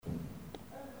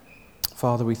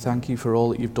Father, we thank you for all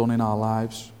that you've done in our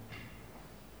lives.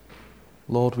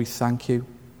 Lord, we thank you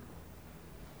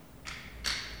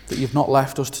that you've not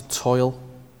left us to toil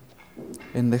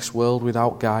in this world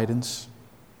without guidance,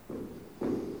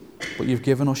 but you've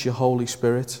given us your Holy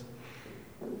Spirit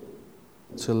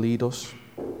to lead us,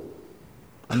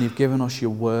 and you've given us your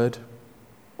word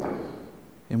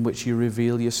in which you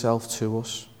reveal yourself to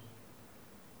us.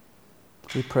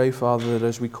 We pray, Father, that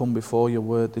as we come before your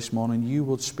word this morning, you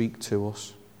would speak to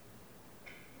us.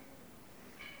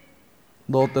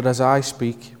 Lord, that as I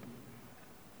speak,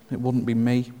 it wouldn't be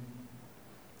me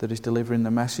that is delivering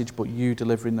the message, but you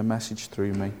delivering the message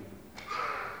through me.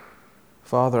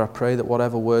 Father, I pray that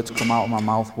whatever words come out of my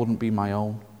mouth wouldn't be my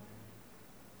own,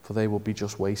 for they will be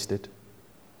just wasted.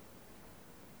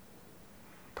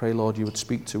 Pray, Lord, you would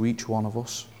speak to each one of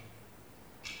us,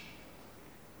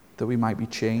 that we might be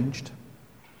changed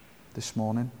this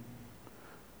morning,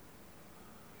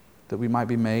 that we might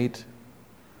be made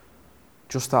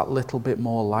just that little bit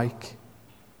more like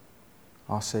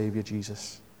our Saviour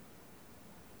Jesus.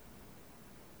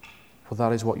 For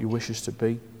that is what you wish us to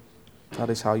be. That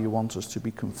is how you want us to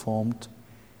be conformed.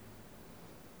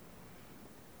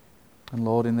 And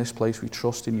Lord, in this place we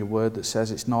trust in your word that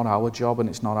says it's not our job and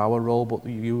it's not our role, but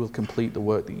that you will complete the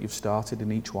work that you've started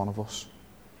in each one of us.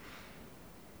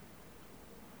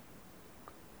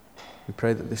 We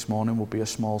pray that this morning will be a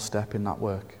small step in that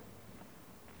work.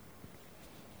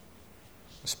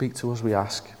 Speak to us, we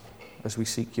ask, as we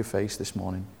seek your face this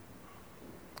morning.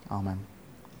 Amen.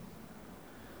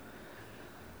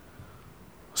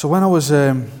 So when I was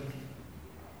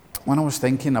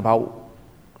thinking about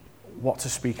what to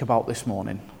speak about this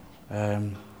morning,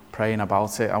 praying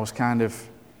about it, I was kind of,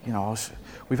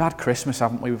 we've had Christmas,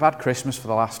 haven't we? We've had Christmas for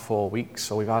the last 4 weeks,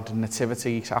 so we've had a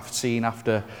nativity scene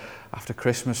after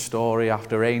Christmas story,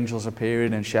 after angels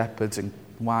appearing and shepherds and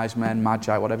wise men,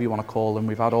 magi, whatever you want to call them.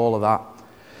 We've had all of that.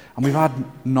 And we've had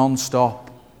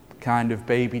non-stop kind of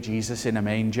baby Jesus in a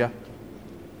manger.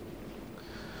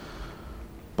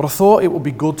 But I thought it would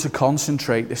be good to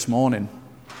concentrate this morning.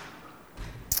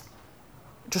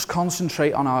 Just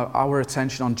concentrate on our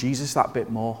attention on Jesus that bit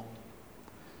more.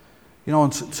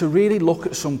 And to really look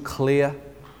at some clear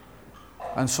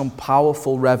and some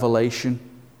powerful revelation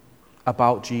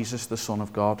about Jesus, the Son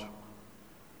of God.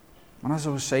 And as I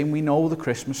was saying, we know the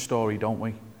Christmas story, don't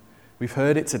we? We've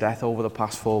heard it to death over the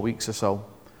past 4 weeks or so.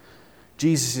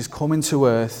 Jesus' coming to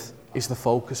earth is the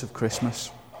focus of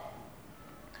Christmas.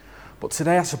 But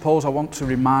today, I suppose I want to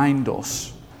remind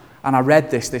us, and I read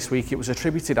this week, it was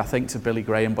attributed, I think, to Billy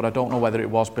Graham, but I don't know whether it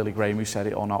was Billy Graham who said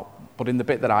it or not. But in the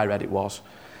bit that I read, it was.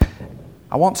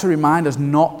 I want to remind us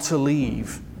not to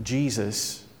leave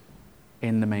Jesus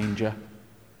in the manger,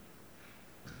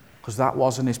 because that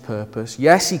wasn't his purpose.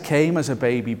 Yes, he came as a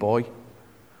baby boy,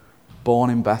 born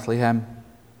in Bethlehem,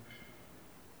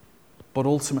 but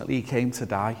ultimately he came to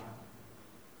die.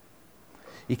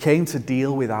 He came to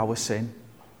deal with our sin.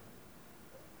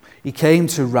 He came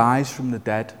to rise from the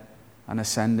dead and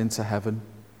ascend into heaven.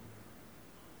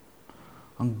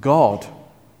 And God,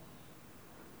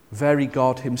 very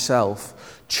God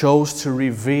himself, chose to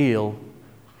reveal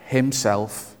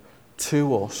himself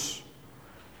to us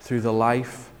through the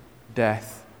life,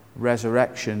 death,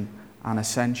 resurrection, and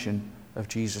ascension of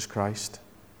Jesus Christ.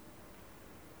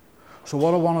 So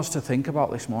what I want us to think about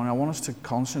this morning, I want us to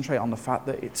concentrate on the fact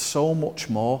that it's so much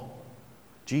more.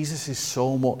 Jesus is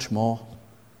so much more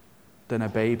than a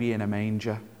baby in a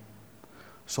manger.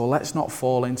 So let's not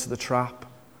fall into the trap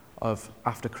of,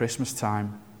 after Christmas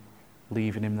time,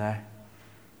 leaving him there.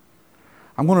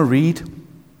 I'm going to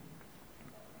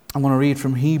read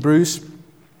from Hebrews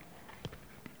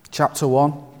chapter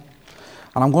 1.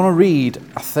 And I'm going to read,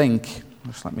 I think,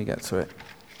 just let me get to it.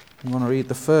 I'm going to read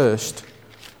the first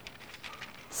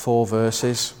 4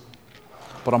 verses.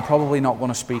 But I'm probably not going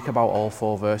to speak about all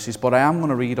 4 verses, but I am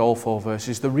going to read all 4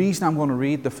 verses. The reason I'm going to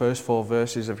read the first 4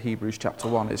 verses of Hebrews chapter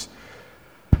 1 is,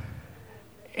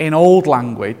 in old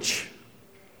language,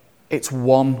 it's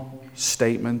one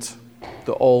statement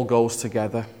that all goes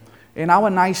together. In our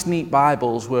nice, neat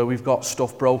Bibles, where we've got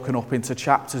stuff broken up into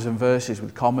chapters and verses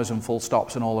with commas and full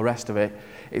stops and all the rest of it,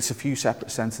 it's a few separate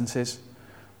sentences.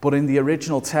 But in the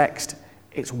original text,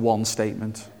 it's one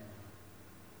statement.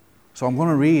 So I'm going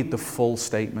to read the full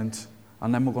statement,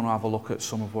 and then we're going to have a look at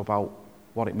some of about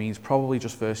what it means, probably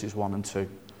just verses 1 and 2.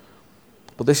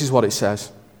 But this is what it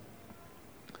says.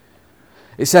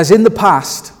 It says, in the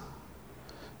past,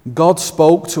 God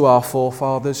spoke to our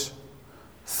forefathers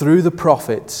through the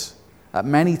prophets at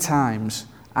many times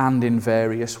and in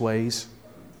various ways.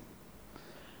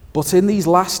 But in these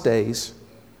last days,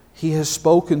 he has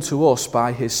spoken to us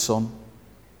by his Son,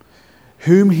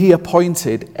 whom he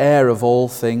appointed heir of all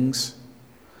things,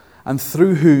 and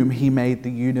through whom he made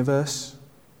the universe.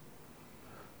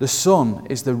 The Son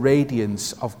is the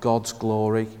radiance of God's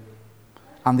glory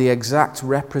and the exact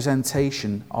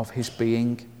representation of his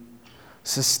being,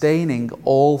 sustaining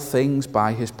all things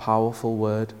by his powerful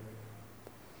word.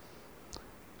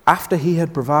 After he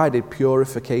had provided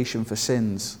purification for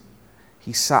sins,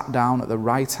 he sat down at the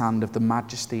right hand of the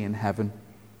Majesty in heaven.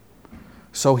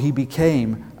 So he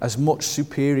became as much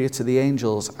superior to the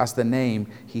angels as the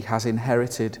name he has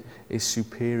inherited is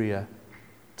superior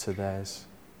to theirs.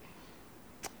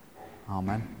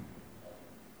 Amen.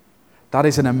 That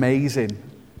is an amazing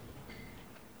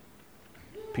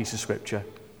piece of scripture.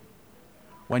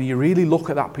 When you really look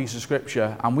at that piece of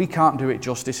scripture, and we can't do it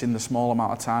justice in the small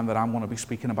amount of time that I'm going to be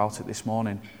speaking about it this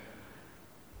morning.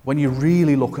 When you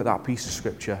really look at that piece of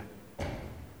scripture,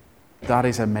 that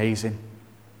is amazing.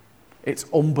 It's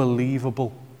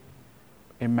unbelievable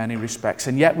in many respects.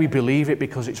 And yet we believe it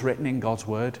because it's written in God's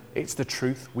word. It's the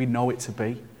truth. We know it to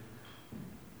be.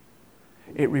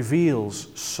 It reveals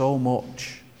so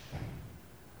much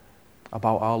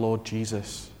about our Lord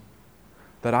Jesus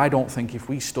that I don't think if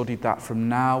we studied that from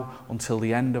now until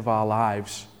the end of our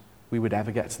lives, we would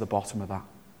ever get to the bottom of that.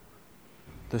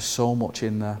 There's so much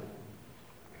in there.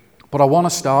 But I want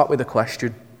to start with a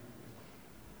question.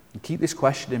 And keep this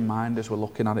question in mind as we're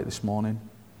looking at it this morning.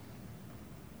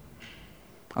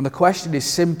 And the question is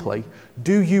simply,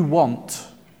 do you want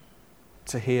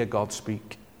to hear God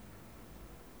speak?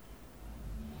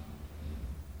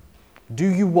 Do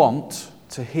you want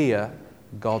to hear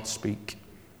God speak?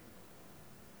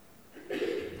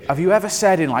 Have you ever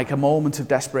said in like a moment of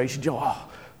desperation, oh,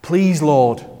 please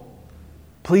Lord,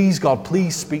 please God,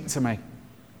 please speak to me.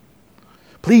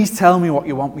 Please tell me what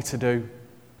you want me to do.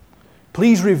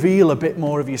 Please reveal a bit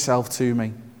more of yourself to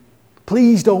me.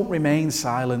 Please don't remain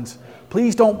silent.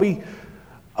 Please don't be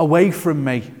away from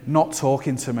me, not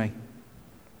talking to me.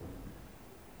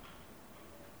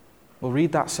 Well,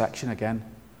 read that section again.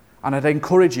 And I'd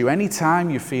encourage you, anytime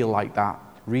you feel like that,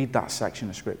 read that section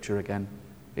of Scripture again.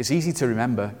 It's easy to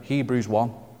remember, Hebrews 1.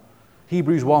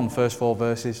 Hebrews 1, first 4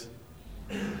 verses.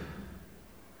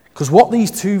 Because what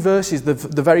these two verses, the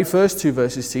very first two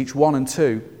verses teach, 1 and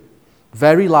 2,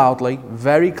 very loudly,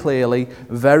 very clearly,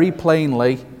 very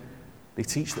plainly, they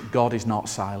teach that God is not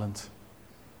silent.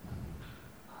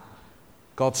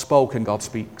 God spoke and God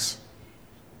speaks.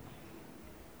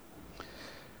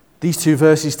 These two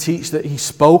verses teach that he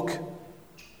spoke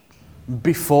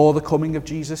before the coming of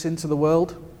Jesus into the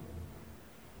world.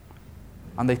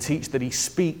 And they teach that he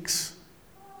speaks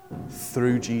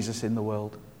through Jesus in the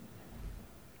world.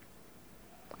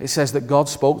 It says that God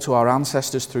spoke to our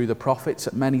ancestors through the prophets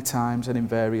at many times and in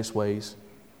various ways.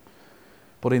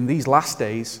 But in these last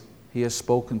days, he has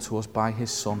spoken to us by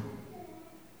his Son.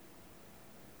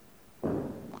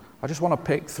 I just want to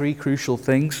pick 3 crucial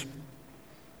things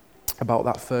about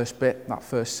that first bit, that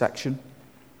first section.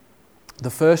 The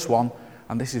first one,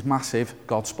 and this is massive,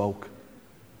 God spoke.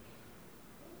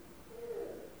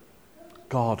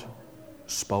 God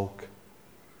spoke.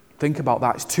 Think about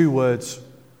that. It's 2 words,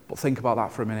 but think about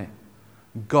that for a minute.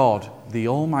 God, the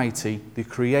Almighty, the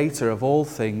Creator of all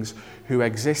things, who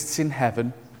exists in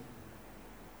heaven,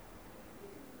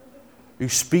 who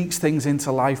speaks things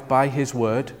into life by his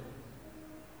word,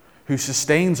 who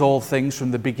sustains all things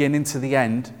from the beginning to the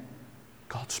end,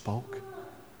 God spoke.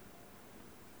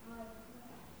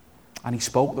 And he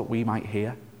spoke that we might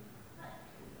hear.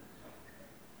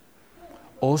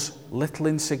 Us, little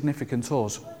insignificant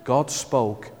us, God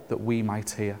spoke that we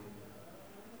might hear.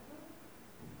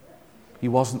 He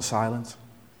wasn't silent.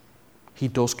 He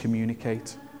does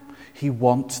communicate. He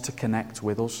wants to connect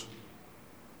with us.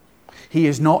 He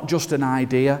is not just an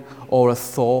idea or a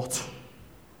thought.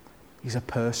 He's a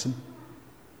person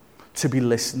to be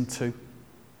listened to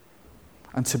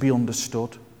and to be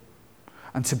understood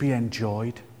and to be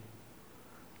enjoyed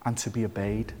and to be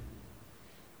obeyed.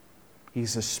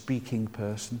 He's a speaking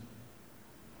person.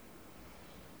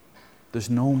 There's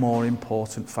no more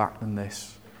important fact than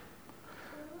this.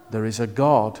 There is a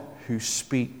God who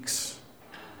speaks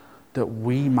that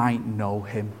we might know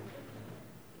him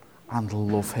and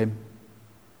love him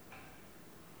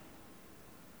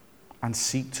and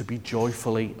seek to be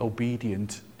joyfully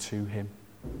obedient to him.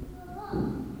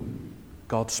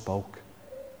 God spoke.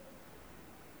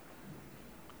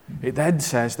 It then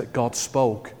says that God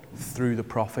spoke through the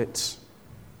prophets.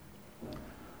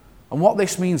 And what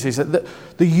this means is that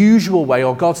the usual way,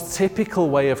 or God's typical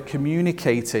way of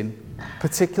communicating,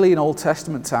 particularly in Old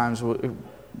Testament times,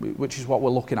 which is what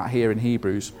we're looking at here in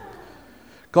Hebrews,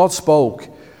 God spoke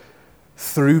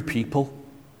through people.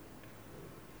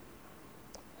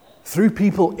 through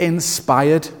people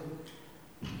inspired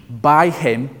by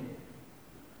him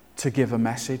to give a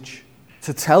message,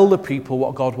 to tell the people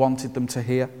what God wanted them to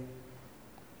hear.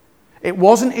 It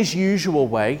wasn't his usual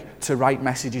way to write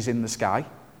messages in the sky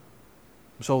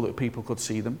so that people could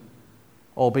see them,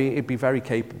 albeit he'd be very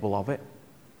capable of it.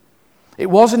 It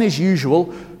wasn't his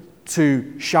usual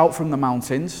to shout from the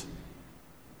mountains.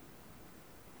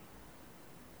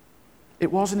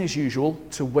 It wasn't his usual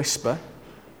to whisper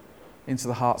into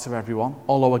the hearts of everyone,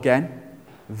 although again,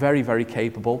 very, very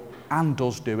capable and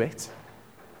does do it.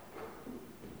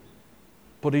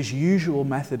 But his usual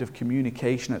method of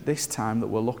communication at this time that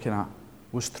we're looking at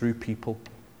was through people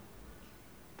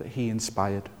that he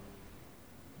inspired.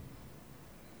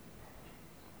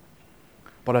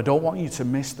 But I don't want you to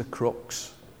miss the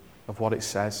crux of what it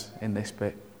says in this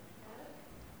bit.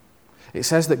 It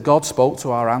says that God spoke to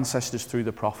our ancestors through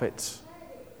the prophets.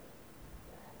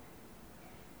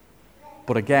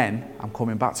 But again, I'm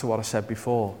coming back to what I said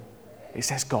before. It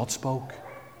says God spoke.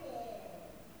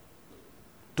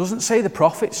 Doesn't say the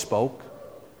prophets spoke.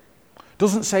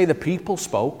 Doesn't say the people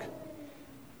spoke.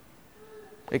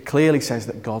 It clearly says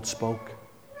that God spoke.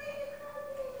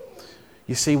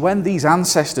 You see, when these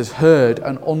ancestors heard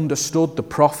and understood the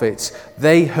prophets,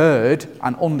 they heard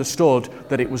and understood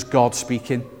that it was God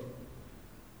speaking.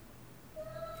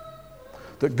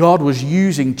 That God was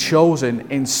using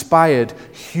chosen, inspired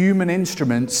human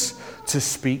instruments to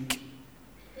speak.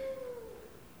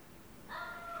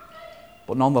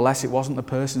 But nonetheless, it wasn't the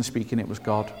person speaking, it was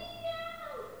God.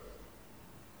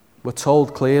 We're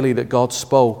told clearly that God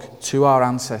spoke to our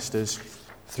ancestors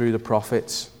through the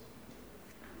prophets.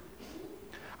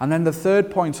 And then the third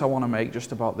point I want to make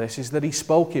just about this is that he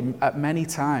spoke at many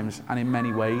times and in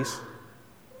many ways.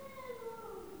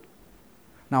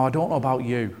 Now, I don't know about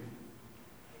you,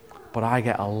 but I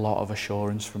get a lot of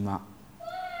assurance from that.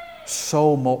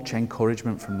 So much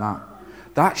encouragement from that.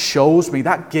 That shows me,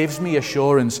 that gives me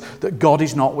assurance that God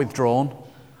is not withdrawn,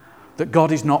 that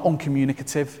God is not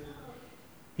uncommunicative.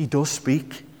 He does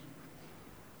speak.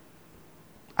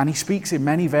 And he speaks in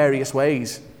many various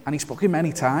ways, and he spoke in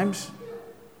many times.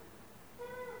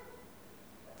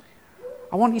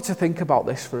 I want you to think about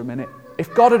this for a minute.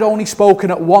 If God had only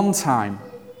spoken at one time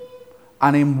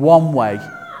and in one way,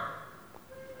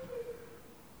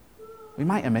 we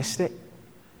might have missed it.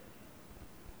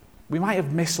 We might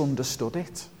have misunderstood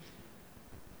it.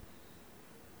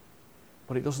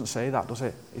 But it doesn't say that, does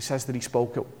it? It says that he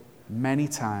spoke at many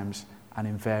times and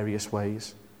in various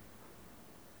ways.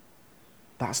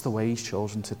 That's the way he's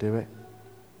chosen to do it.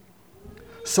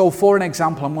 So for an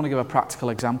example, I'm going to give a practical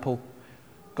example.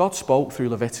 God spoke through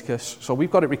Leviticus. So we've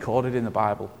got it recorded in the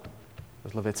Bible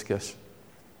as Leviticus.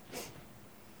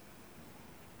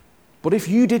 But if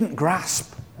you didn't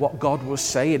grasp what God was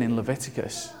saying in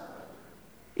Leviticus,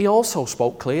 he also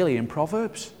spoke clearly in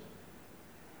Proverbs.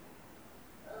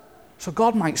 So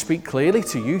God might speak clearly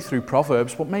to you through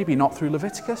Proverbs, but maybe not through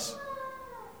Leviticus.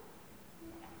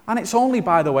 And it's only,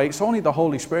 by the way, it's only the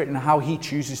Holy Spirit and how he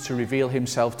chooses to reveal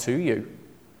himself to you.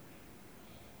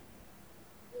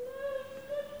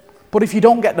 But if you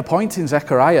don't get the point in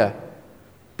Zechariah,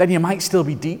 then you might still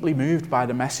be deeply moved by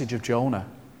the message of Jonah.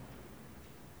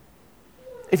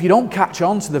 If you don't catch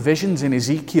on to the visions in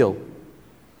Ezekiel,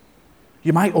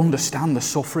 you might understand the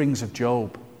sufferings of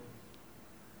Job.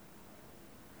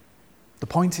 The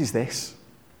point is this.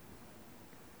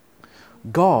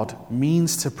 God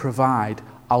means to provide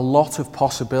a lot of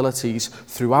possibilities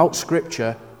throughout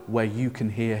Scripture where you can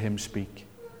hear him speak.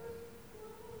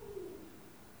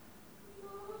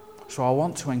 So I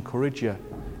want to encourage you,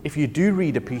 if you do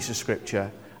read a piece of Scripture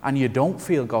and you don't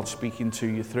feel God speaking to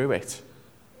you through it,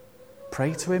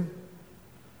 pray to him.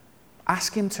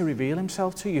 Ask him to reveal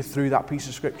himself to you through that piece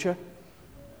of Scripture.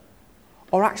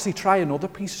 Or actually try another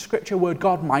piece of Scripture where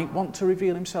God might want to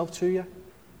reveal himself to you.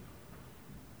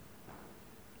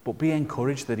 But be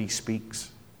encouraged that he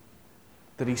speaks.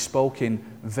 That he spoke in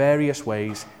various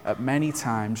ways, at many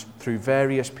times, through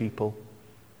various people.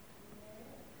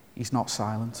 He's not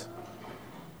silent.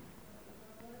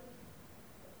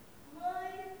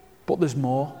 But there's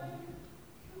more.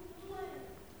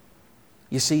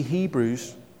 You see,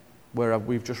 Hebrews, where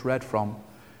we've just read from,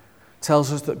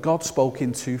 tells us that God spoke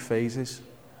in two phases.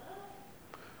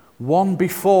 One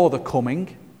before the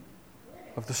coming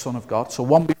of the Son of God, so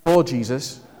one before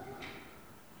Jesus,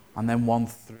 and then one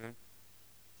through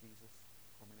Jesus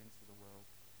coming into the world.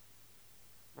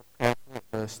 Look carefully at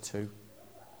verse 2.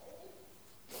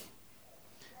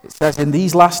 It says, in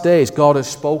these last days, God has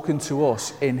spoken to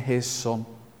us in his Son.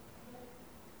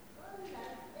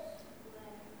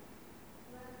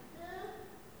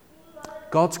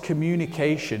 God's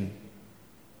communication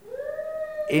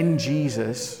in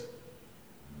Jesus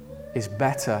is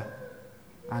better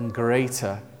and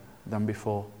greater than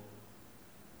before.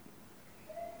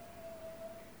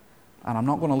 And I'm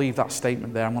not going to leave that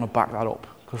statement there. I'm going to back that up,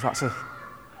 because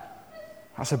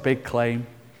that's a big claim.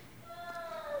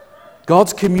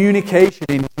 God's communication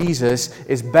in Jesus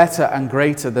is better and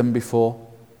greater than before.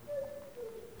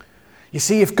 You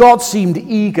see, if God seemed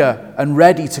eager and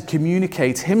ready to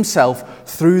communicate himself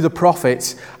through the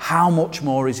prophets, how much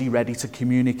more is he ready to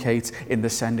communicate in the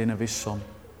sending of his Son?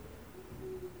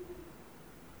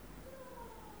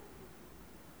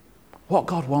 What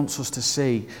God wants us to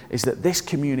see is that this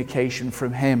communication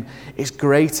from him is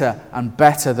greater and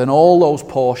better than all those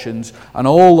portions and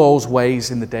all those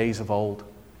ways in the days of old.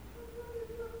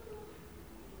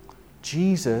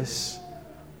 Jesus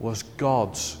was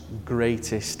God's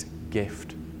greatest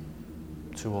gift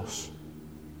to us.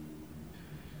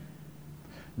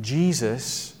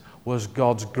 Jesus was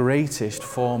God's greatest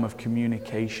form of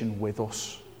communication with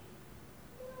us.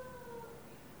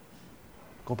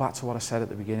 Go back to what I said at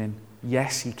the beginning.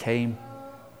 Yes, he came.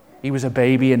 He was a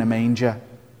baby in a manger.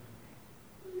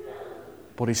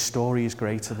 But his story is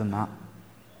greater than that.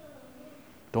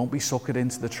 Don't be suckered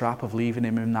into the trap of leaving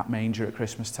him in that manger at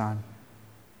Christmas time.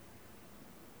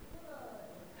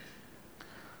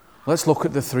 Let's look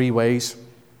at the three ways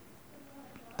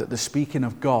that the speaking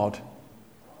of God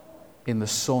in the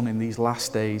Son in these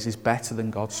last days is better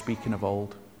than God speaking of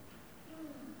old.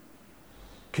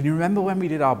 Can you remember when we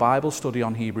did our Bible study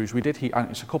on Hebrews? We did,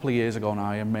 it's a couple of years ago now,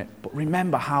 I admit, but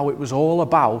remember how it was all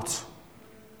about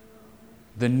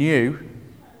the new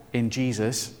in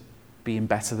Jesus being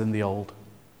better than the old.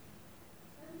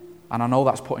 And I know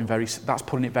that's putting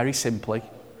it very simply,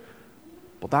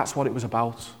 but that's what it was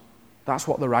about. That's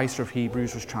what the writer of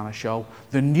Hebrews was trying to show.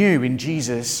 The new in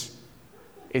Jesus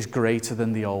is greater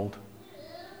than the old.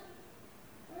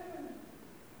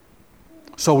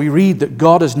 So we read that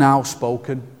God has now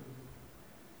spoken,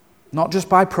 not just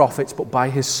by prophets, but by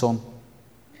his Son.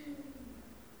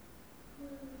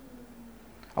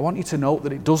 I want you to note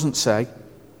that it doesn't say,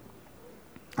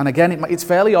 and again, it's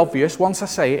fairly obvious. Once I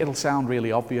say it, it'll sound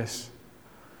really obvious.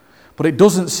 But it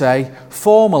doesn't say,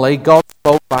 formerly God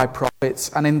spoke by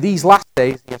prophets, and in these last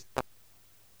days he has spoken.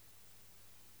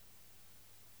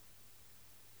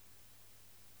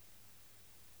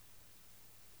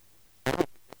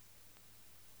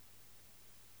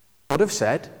 Could have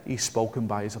said he's spoken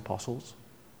by his apostles.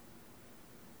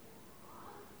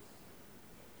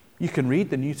 You can read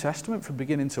the New Testament from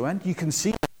beginning to end. You can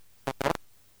see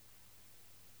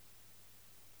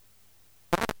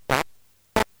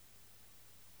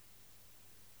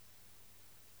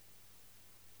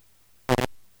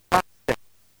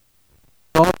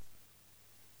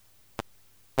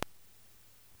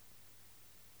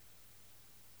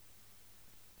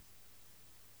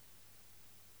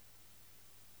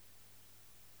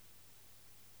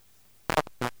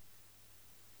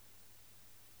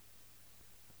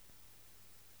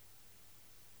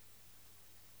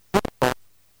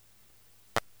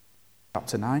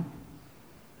chapter 9,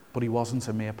 but he wasn't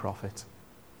a mere prophet.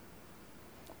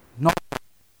 Not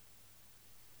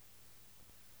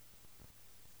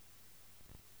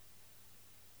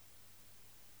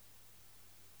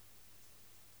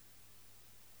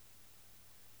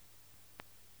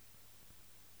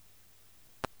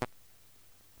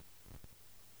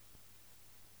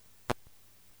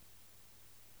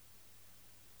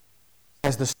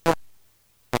as the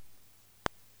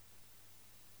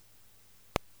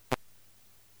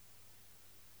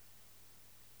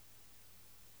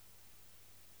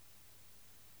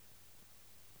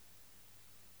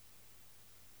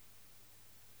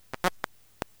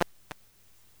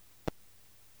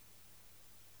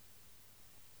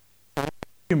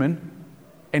human,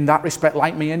 in that respect,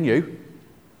 like me and you,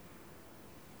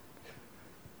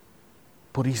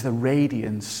 but he's the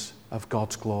radiance of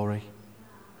God's glory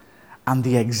and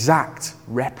the exact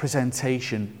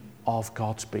representation of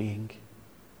God's being.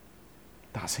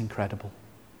 That's incredible.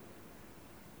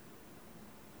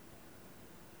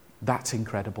 That's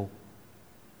incredible.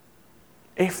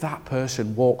 If that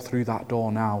person walked through that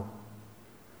door now,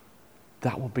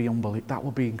 that would be unbelievable. That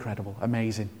would be incredible,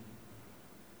 amazing.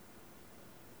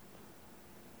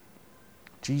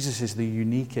 Jesus is the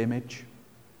unique image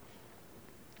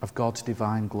of God's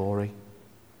divine glory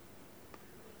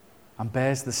and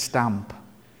bears the stamp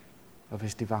of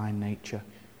his divine nature.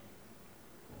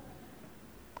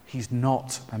 He's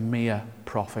not a mere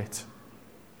prophet.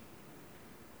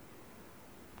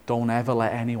 Don't ever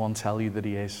let anyone tell you that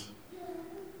he is.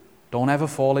 Don't ever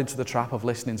fall into the trap of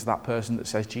listening to that person that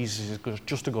says Jesus is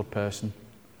just a good person.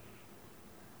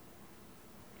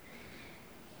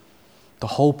 The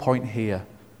whole point here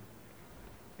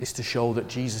is to show that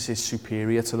Jesus is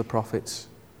superior to the prophets.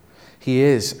 He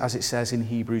is, as it says in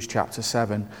Hebrews chapter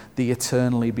 7, the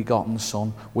eternally begotten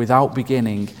Son, without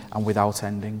beginning and without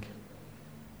ending.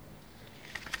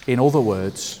 In other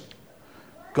words,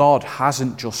 God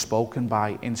hasn't just spoken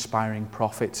by inspiring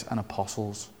prophets and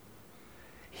apostles.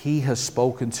 He has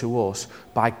spoken to us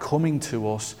by coming to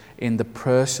us in the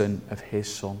person of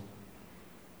his Son.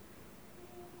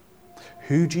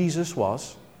 Who Jesus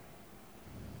was,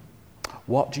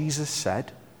 what Jesus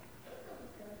said,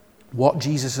 what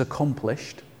Jesus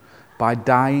accomplished by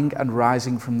dying and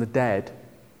rising from the dead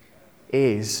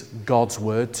is God's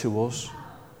word to us.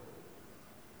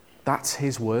 That's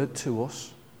his word to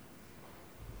us.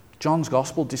 John's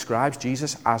Gospel describes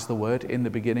Jesus as the Word in the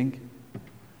beginning.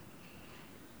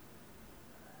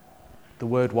 The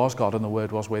Word was God and the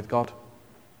Word was with God.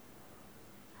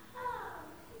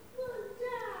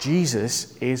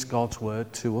 Jesus is God's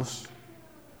Word to us.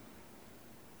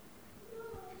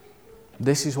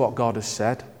 This is what God has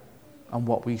said and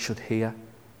what we should hear.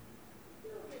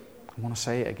 I want to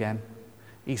say it again.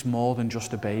 He's more than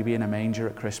just a baby in a manger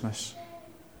at Christmas.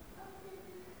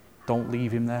 Don't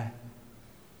leave him there.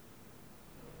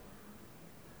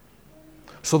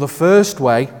 So the first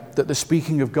way that the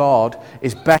speaking of God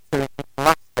is better in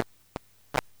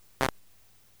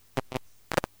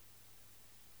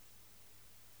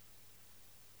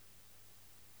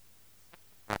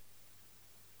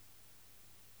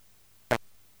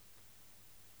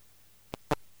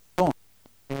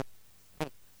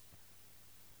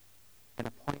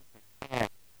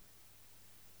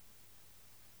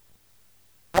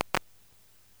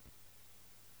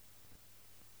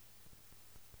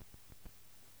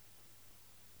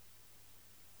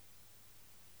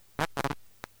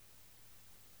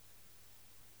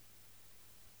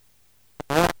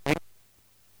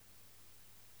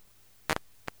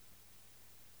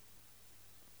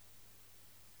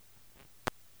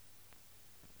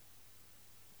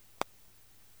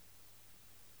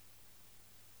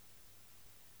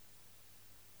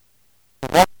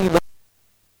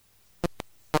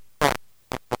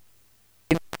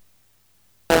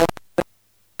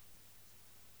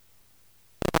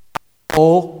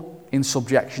all in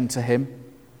subjection to him.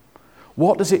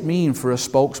 What does it mean for a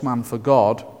spokesman for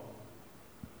God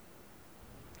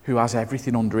who has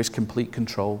everything under his complete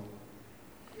control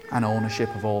and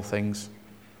ownership of all things?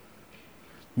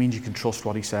 It means you can trust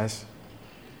what he says.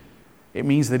 It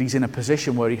means that he's in a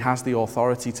position where he has the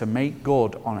authority to make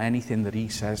good on anything that he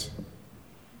says.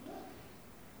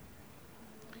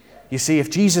 You see, if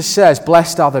Jesus says,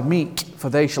 "Blessed are the meek, for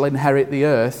they shall inherit the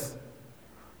earth,"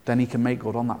 then he can make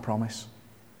good on that promise.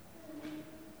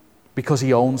 Because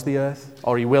he owns the earth,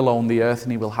 or he will own the earth,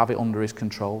 and he will have it under his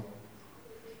control.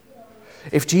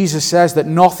 If Jesus says that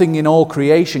nothing in all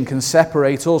creation can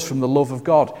separate us from the love of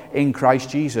God in Christ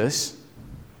Jesus,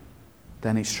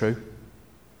 then it's true.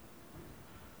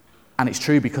 And it's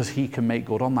true because he can make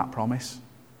good on that promise.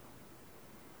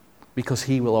 Because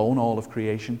he will own all of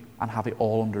creation and have it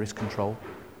all under his control.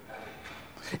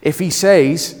 If he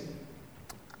says,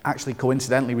 actually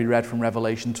coincidentally we read from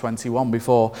Revelation 21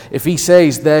 before, if he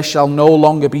says there shall no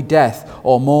longer be death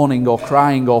or mourning or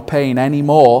crying or pain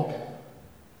anymore,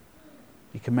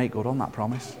 he can make good on that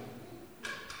promise.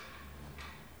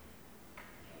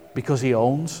 Because he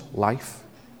owns life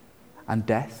and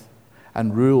death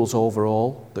and rules over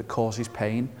all that causes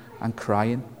pain and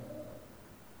crying.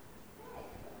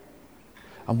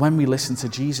 And when we listen to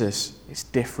Jesus, it's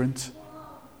different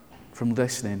from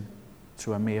listening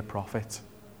to a mere prophet.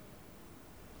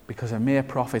 Because a mere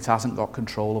prophet hasn't got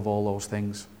control of all those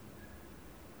things.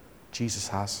 Jesus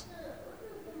has.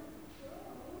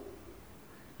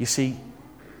 You see,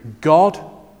 God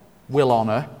will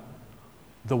honour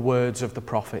the words of the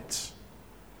prophets.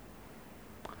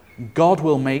 God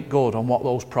will make good on what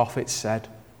those prophets said.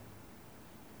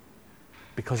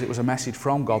 Because it was a message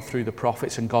from God through the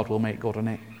prophets, and God will make good on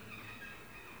it.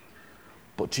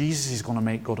 But Jesus is going to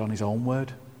make good on his own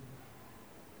word.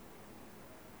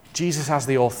 Jesus has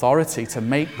the authority to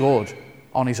make good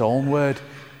on his own word.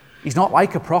 He's not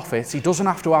like a prophet. He doesn't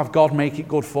have to have God make it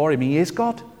good for him. He is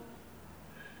God.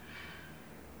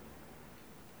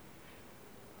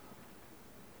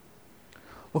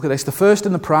 Look at this. The first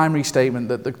and the primary statement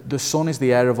that the Son is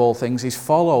the heir of all things is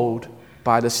followed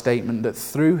by the statement that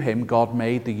through him God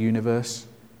made the universe.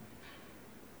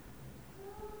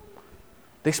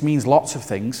 This means lots of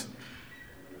things,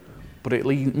 but it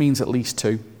means at least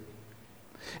two.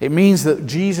 It means that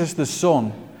Jesus the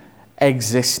Son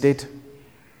existed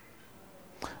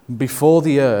before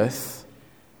the earth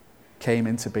came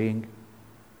into being.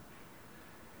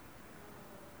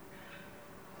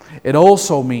 It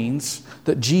also means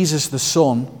that Jesus the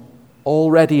Son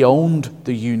already owned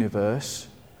the universe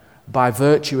by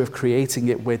virtue of creating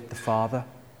it with the Father.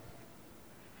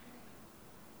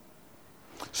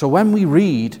 So when we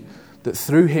read that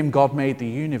through him God made the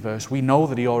universe, we know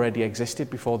that he already existed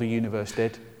before the universe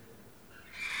did.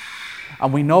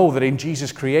 And we know that in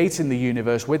Jesus creating the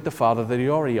universe with the Father, that he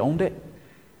already owned it.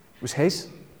 It was his.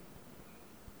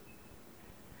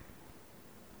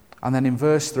 And then in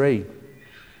verse 3,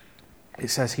 it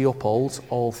says he upholds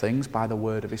all things by the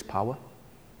word of his power.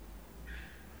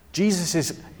 Jesus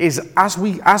is as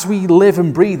we live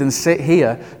and breathe and sit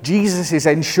here, Jesus is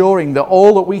ensuring that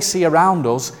all that we see around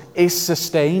us is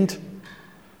sustained,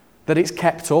 that it's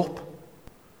kept up.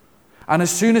 And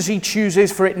as soon as he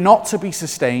chooses for it not to be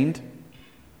sustained,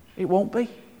 it won't be.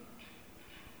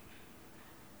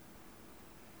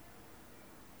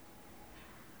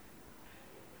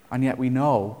 And yet we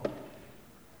know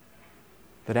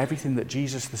that everything that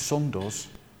Jesus the Son does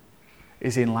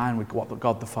is in line with what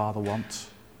God the Father wants.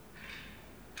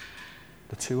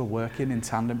 The two are working in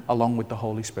tandem along with the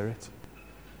Holy Spirit.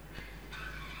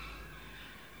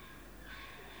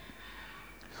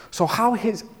 So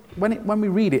when we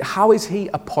read it, how is he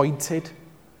appointed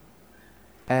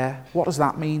heir? What does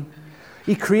that mean?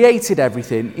 He created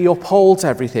everything. He upholds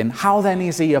everything. How then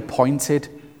is he appointed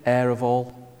heir of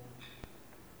all?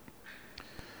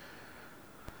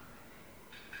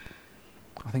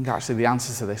 I think actually the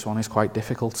answer to this one is quite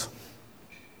difficult.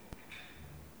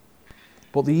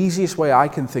 But the easiest way I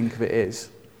can think of it is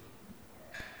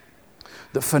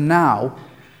that for now,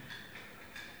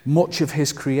 much of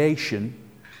his creation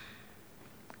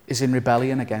is in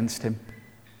rebellion against him.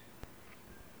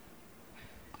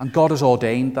 And God has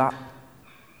ordained that.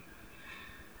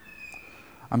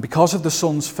 And because of the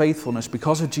Son's faithfulness,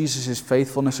 because of Jesus'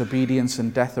 faithfulness, obedience,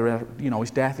 and death,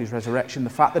 his death, his resurrection, the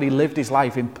fact that he lived his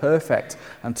life in perfect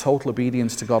and total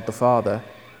obedience to God the Father,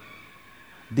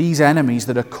 these enemies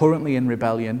that are currently in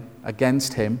rebellion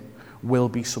against him will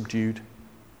be subdued.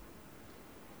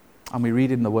 And we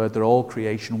read in the word that all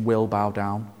creation will bow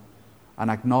down and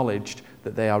acknowledged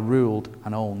that they are ruled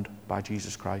and owned by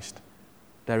Jesus Christ.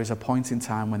 There is a point in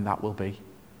time when that will be.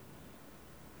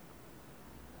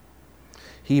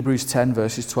 Hebrews 10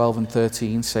 verses 12 and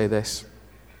 13 say this: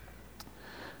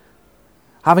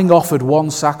 having offered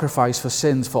one sacrifice for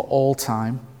sins for all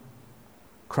time,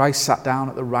 Christ sat down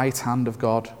at the right hand of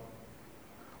God,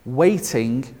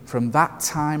 waiting from that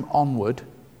time onward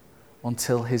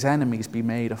until his enemies be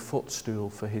made a footstool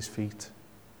for his feet.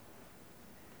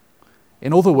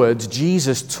 In other words,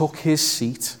 Jesus took his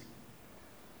seat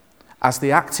as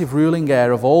the active ruling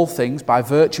heir of all things by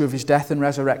virtue of his death and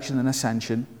resurrection and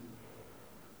ascension.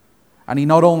 And he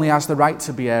not only has the right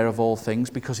to be heir of all things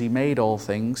because he made all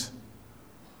things,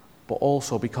 but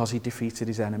also because he defeated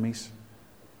his enemies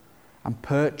and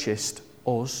purchased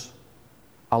us,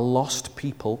 a lost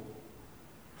people,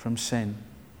 from sin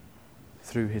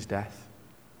through his death.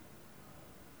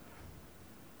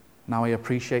 Now I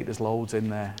appreciate there's loads in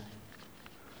there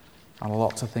and a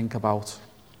lot to think about,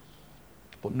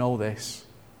 but know this: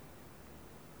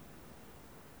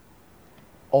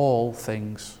 all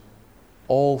things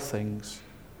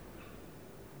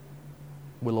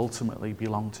will ultimately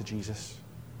belong to Jesus.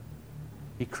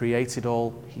 He created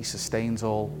all, he sustains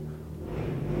all.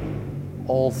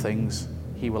 All things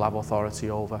he will have authority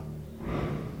over.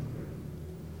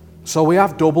 So we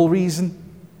have double reason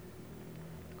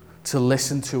to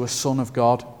listen to a Son of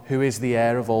God who is the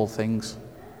heir of all things.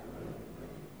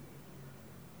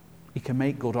 He can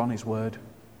make good on his word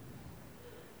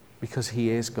because he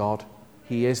is God.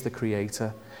 He is the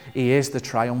creator. He is the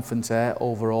triumphant heir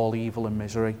over all evil and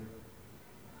misery.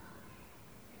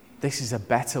 This is a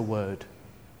better word.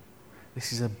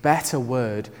 This is a better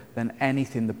word than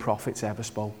anything the prophets ever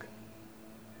spoke.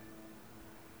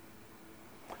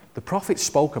 The prophets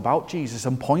spoke about Jesus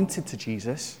and pointed to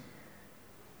Jesus.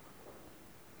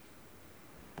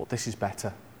 But this is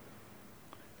better.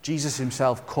 Jesus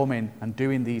himself coming and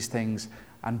doing these things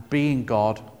and being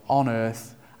God on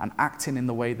earth and acting in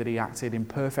the way that he acted in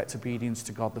perfect obedience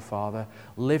to God the Father,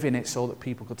 living it so that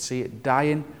people could see it,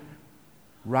 dying,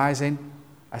 rising,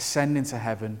 ascending to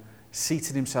heaven,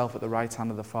 seated himself at the right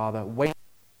hand of the Father, waiting.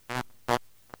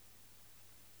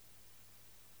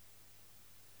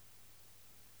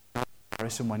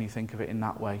 When you think of it in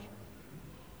that way,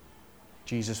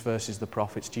 Jesus versus the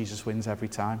prophets, Jesus wins every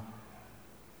time.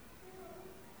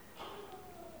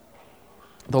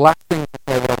 The last thing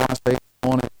that I want to say this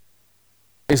morning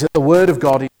is that the Word of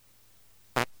God is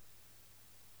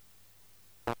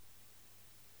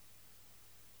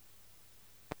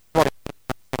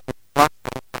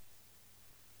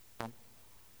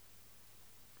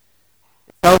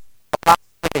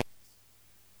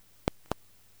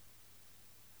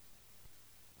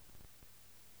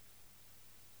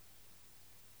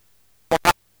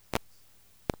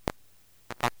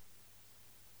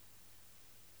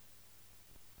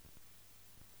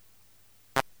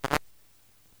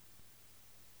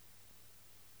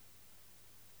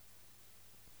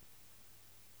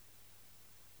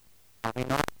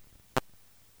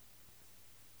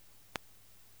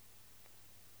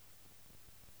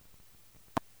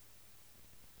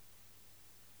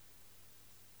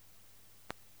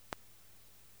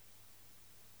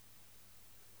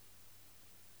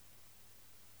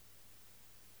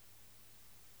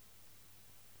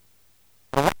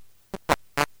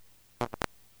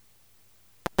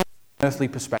earthly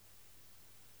perspective.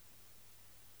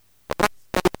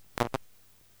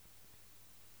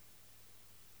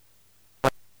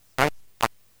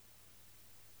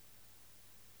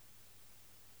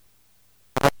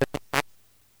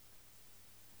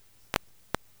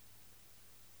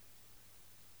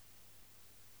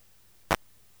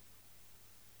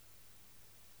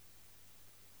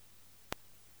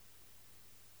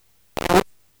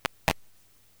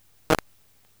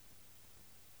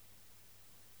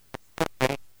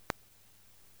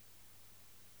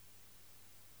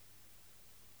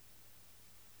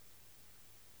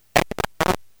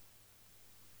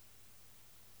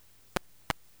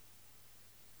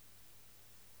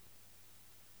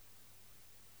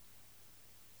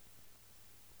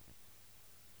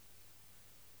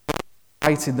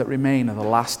 Fighting that remain are the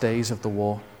last days of the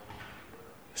war.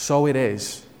 So it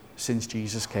is since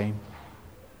Jesus came.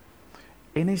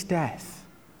 In his death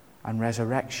and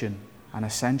resurrection and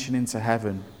ascension into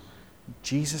heaven,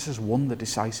 Jesus has won the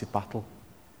decisive battle.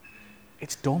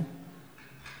 It's done.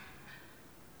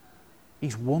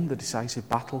 He's won the decisive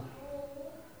battle.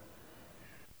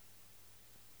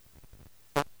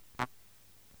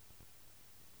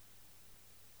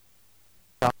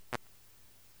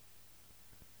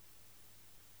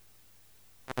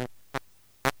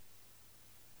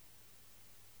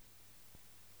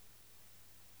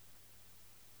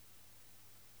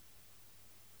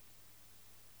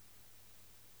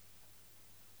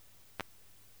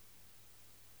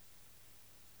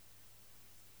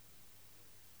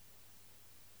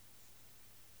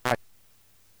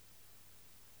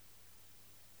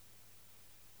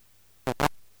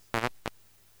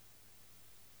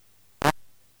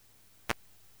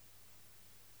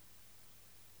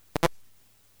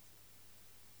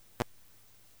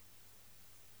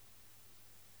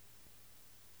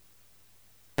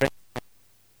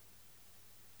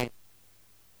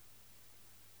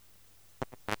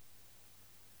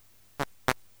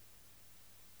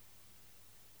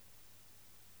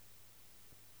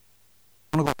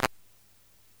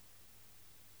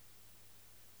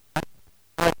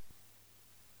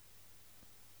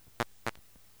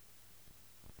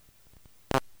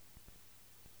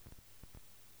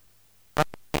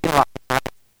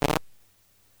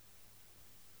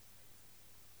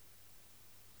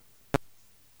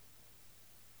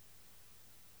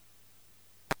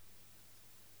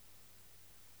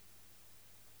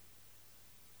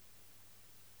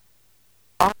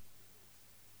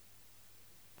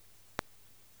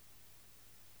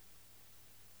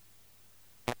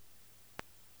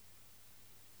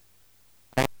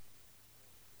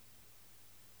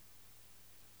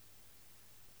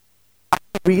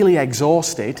 Really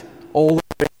exhausted all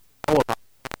the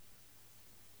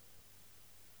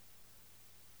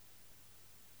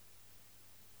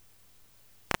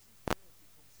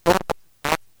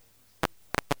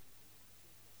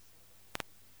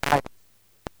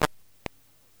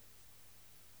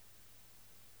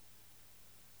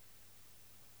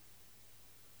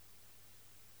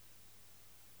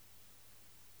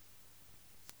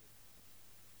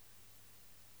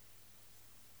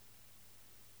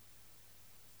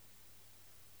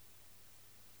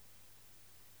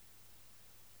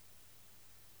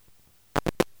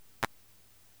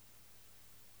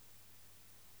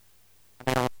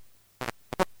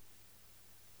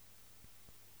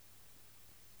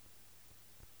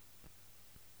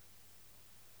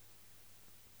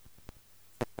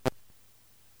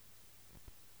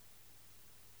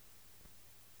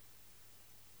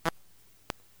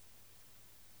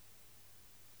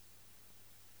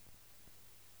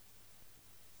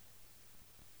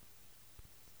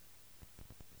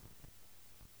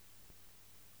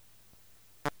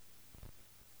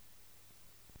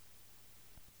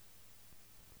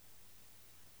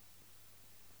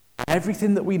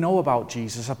everything that we know about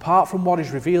Jesus, apart from what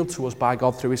is revealed to us by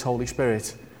God through his Holy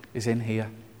Spirit, is in here.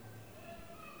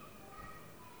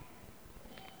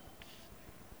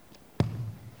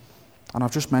 And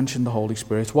I've just mentioned the Holy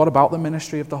Spirit. What about the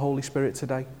ministry of the Holy Spirit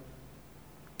today?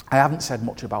 I haven't said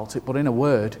much about it, but in a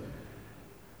word,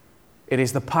 it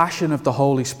is the passion of the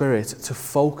Holy Spirit to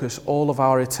focus all of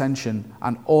our attention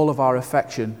and all of our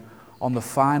affection on the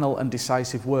final and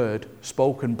decisive word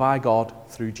spoken by God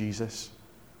through Jesus.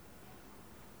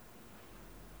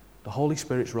 The Holy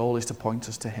Spirit's role is to point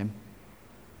us to him.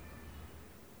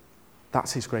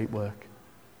 That's his great work.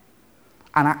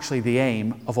 And actually the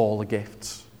aim of all the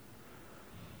gifts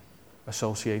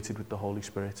associated with the Holy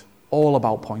Spirit. All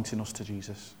about pointing us to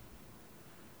Jesus.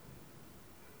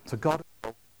 So God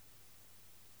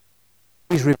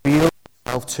has revealed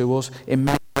himself to us in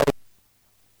many ways.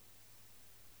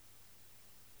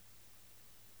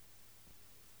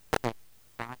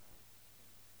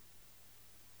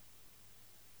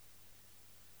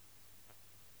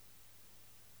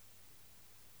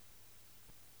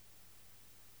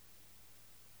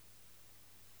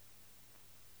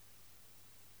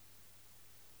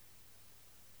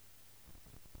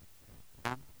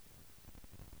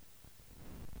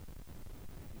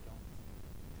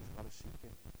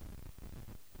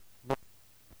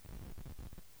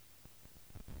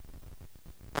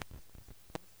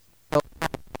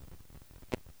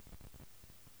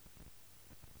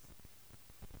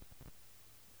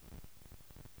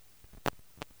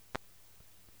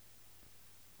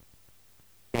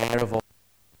 care of all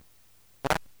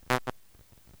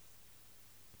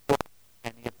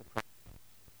any of the problems.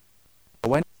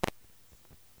 When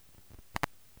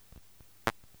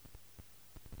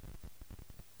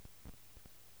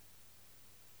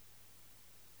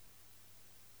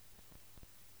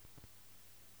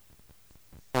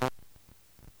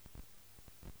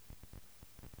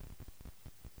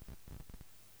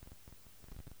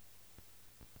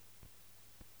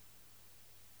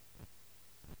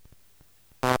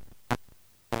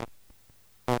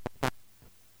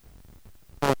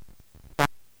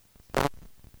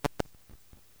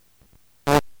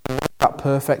that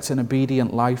perfect and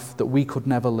obedient life that we could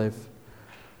never live,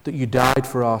 that you died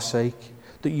for our sake,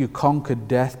 that you conquered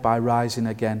death by rising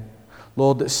again.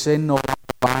 Lord, that sin no longer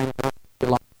binds us.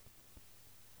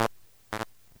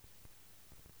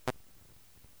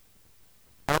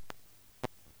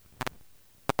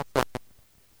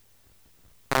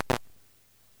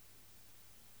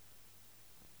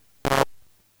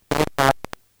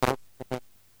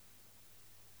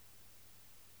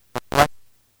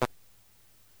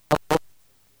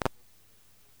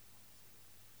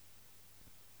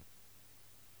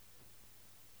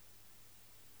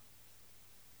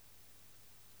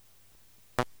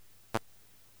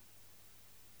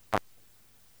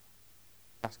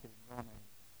 Ask it in your name.